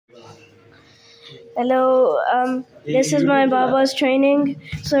Hello, this is my Baba's training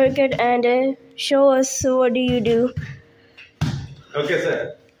circuit, and show us what do you do. Okay,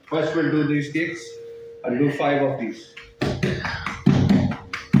 sir. First, we'll do these kicks. I'll do 5 of these.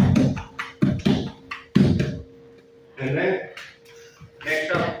 And then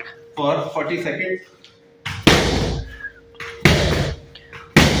next up for 40 seconds.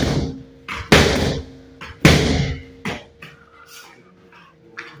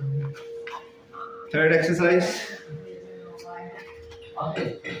 Third exercise.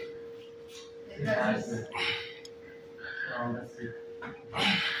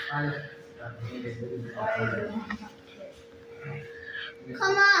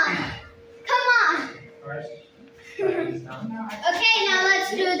 Come on. Okay, now let's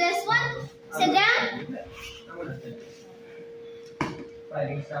do this one. Sit down.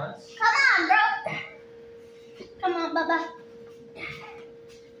 Come on, bro. Come on, Baba.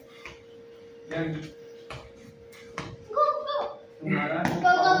 Go.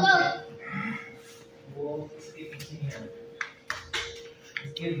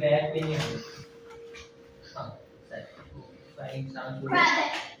 Grab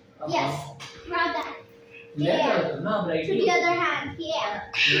it. Yes. Grab that. Yeah. To the other hand. Yeah.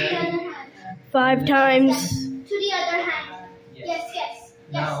 To the other hand. 5 times. To the other hand. Yes.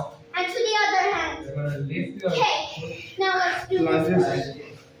 Now. And to the other hand. You're going to lift your Okay. Now let's do this.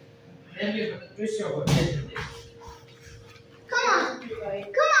 Then you're going to twist your foot. Come on.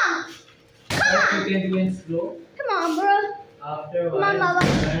 What you can do in slow. Come on, bro. After a Come on, while, Baba.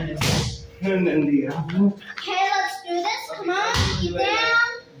 And then the other. Okay, let's do this. Come on. Get down.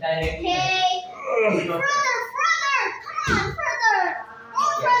 Okay. Further. Come on, further.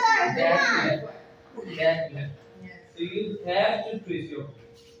 More further. Come on. So you have to twist your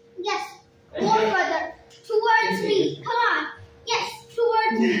foot. Yes. More further. Towards me. Come on. Yes.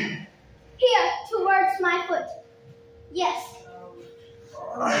 Towards me. Here. Towards my foot. Yes.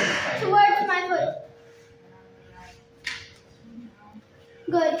 Towards my foot.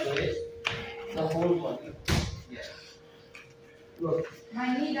 Good. The whole body. Yes. Look.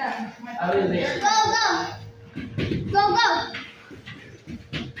 My knee down. I will make it. Go.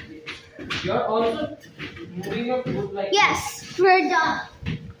 You are also moving your foot like Yes. We're done.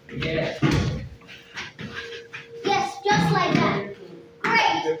 Yes. Yes. Just like that.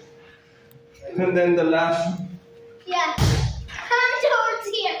 Great. And then the last. Yeah. Come towards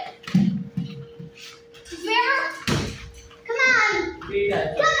here. Where? Come on. 3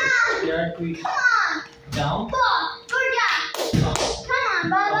 times. Come on. Here, 3 Come on. down. Go. Good job. Come on,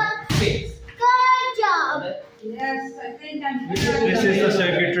 Baba. 6. Good job. Yes, I think I'm This is the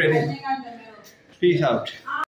circuit training. standing on the middle. Peace out.